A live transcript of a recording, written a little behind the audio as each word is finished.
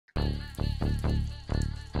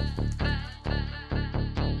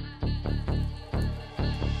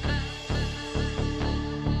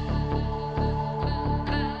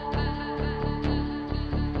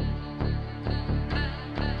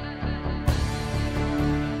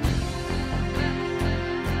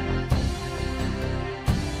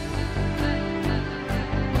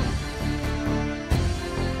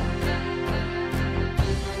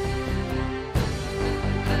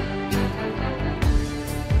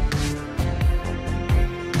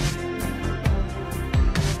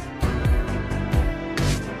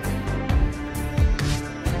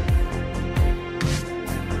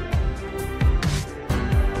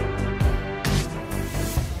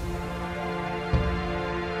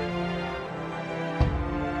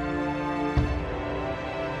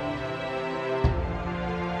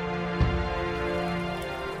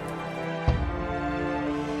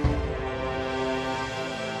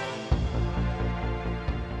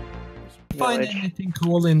Find anything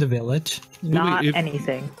cool in the village? Not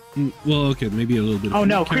anything. Well, okay, maybe a little bit. Oh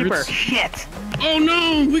no, carrots. creeper! Shit! Oh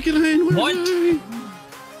no, Wicked Hind! What?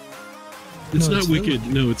 It's No, not it's wicked.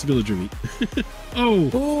 No, it's villager meat. Oh.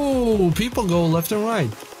 Oh, people go left and right.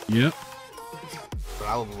 Yep.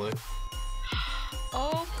 Probably.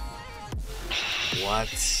 Oh.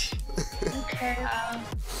 What? Okay.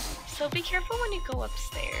 So be careful when you go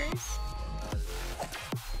upstairs.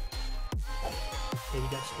 Yeah, you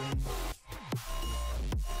got string.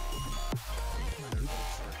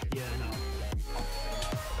 Yeah, I know.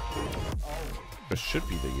 There should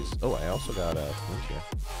be these. Oh, I also got a flint here.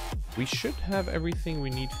 We should have everything we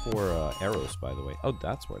need for arrows, by the way. Oh,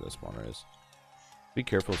 that's where the spawner is. Be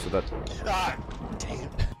careful so that... Ah, damn.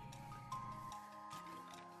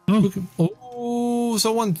 Oh,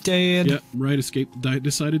 someone dead. Yeah, right. Escaped.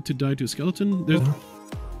 Decided to die to a skeleton. There's...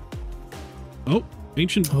 Oh,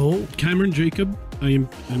 ancient. Oh, Cameron Jacob. I'm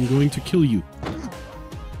going to kill you.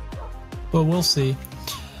 but we'll see.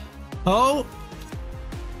 Oh.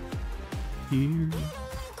 Here.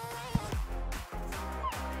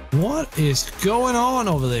 What is going on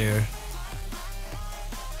over there?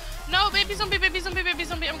 No, baby zombie, baby zombie, baby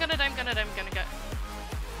zombie. I'm gonna die, I'm gonna die, I'm gonna go.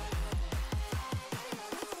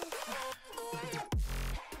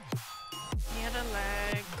 He had a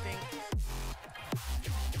lag thing.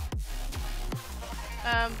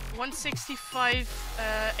 165,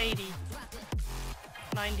 80.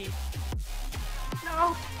 90.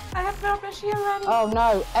 No, I have no machine running. Oh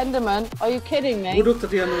no, Enderman, are you kidding me? Who looked at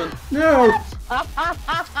the Enderman? No!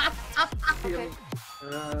 Okay.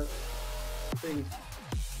 Thing.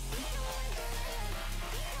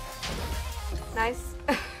 Nice.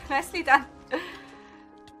 Nicely done.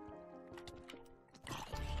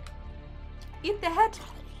 Eat the head.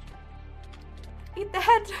 Eat the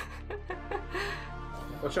head.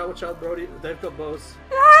 Watch out, Brody. They've got bows.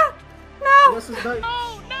 Ah! No! This is nice.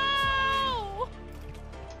 Oh no!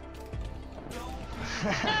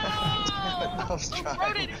 No! Who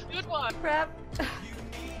wrote it? Good one. Crap.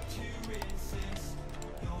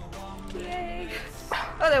 Yay.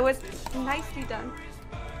 Oh, that was nicely done.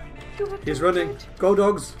 He's running. Go,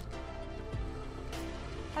 dogs.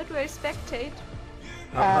 How do I spectate?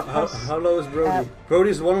 How low is Brody?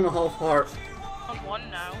 Brody's 1.5 heart. On one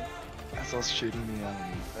now. As I was shooting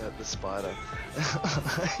the spider,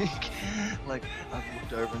 like I've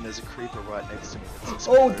looked over and there's a creeper right next to me.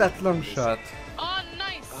 Oh, that long shot. Oh,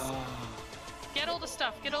 nice! Get all the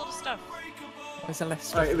stuff, get all the stuff. There's a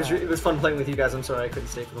list. Alright, it was fun playing with you guys. I'm sorry I couldn't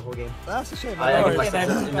stay for the whole game. That's a shame. I get my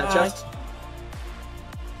stuff in that chest.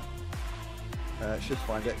 Should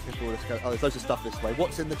find it. Oh, there's loads of stuff this way.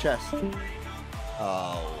 What's in the chest?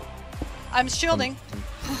 Oh. I'm shielding.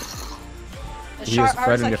 As He is hard right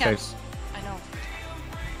as in I your can. face. I know.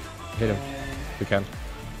 Hit him. We can.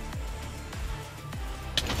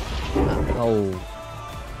 Oh.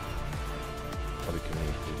 Probably can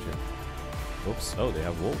make future. Oops. Oh, they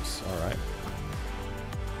have wolves. Alright.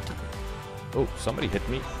 Oh, somebody hit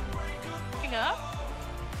me. Picking up?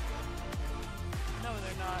 No,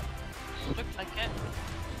 they're not. Looked like it.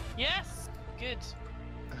 Yes! Good.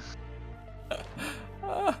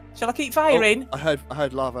 Shall I keep firing? Oh, I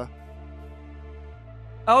heard lava.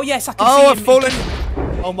 Oh yes, I can see Oh, him. I've fallen!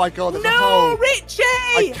 Oh my god, there's a hole! No, Richie!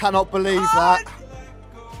 I cannot believe that.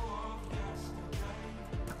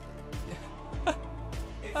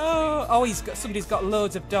 Oh, somebody's got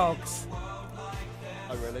loads of dogs.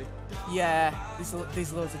 Oh really? Yeah,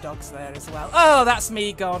 there's loads of dogs there as well. Oh, that's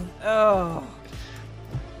me gone. Oh.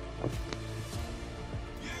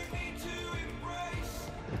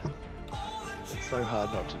 It's so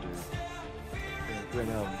hard not to do. When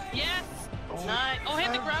Yes! Nice! Oh,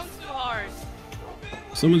 hit the ground too hard!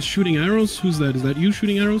 Someone's shooting arrows. Who's that? Is that you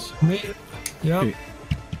shooting arrows? Me? Yep. Okay.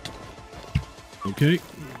 Okay.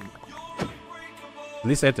 At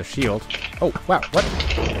least I had the shield. Oh, wow, what?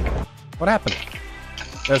 What happened?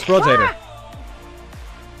 There's Rotator. Ah!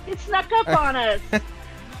 It snuck up on us!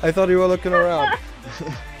 I thought you were looking around.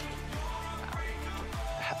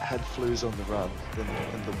 Had flues on the run. Then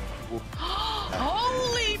the whoop.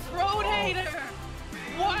 Holy Rotator!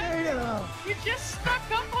 What? You just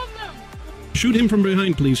stuck up on them! Shoot him from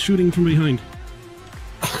behind, please. Shoot him from behind.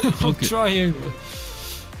 I'm trying.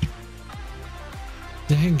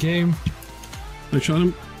 Dang game. I shot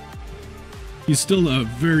him. He's still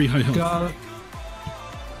very high health. Got it.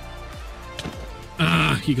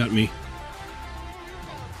 Ah, he got me.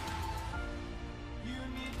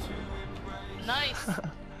 Nice!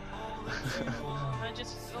 I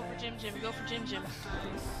just go for Jim Jim, go for Jim Jim.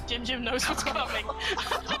 Jim Jim knows what's coming.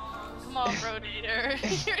 Come on, Rotator.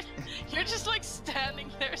 You're just like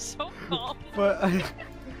standing there so calm. But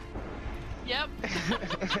Yep.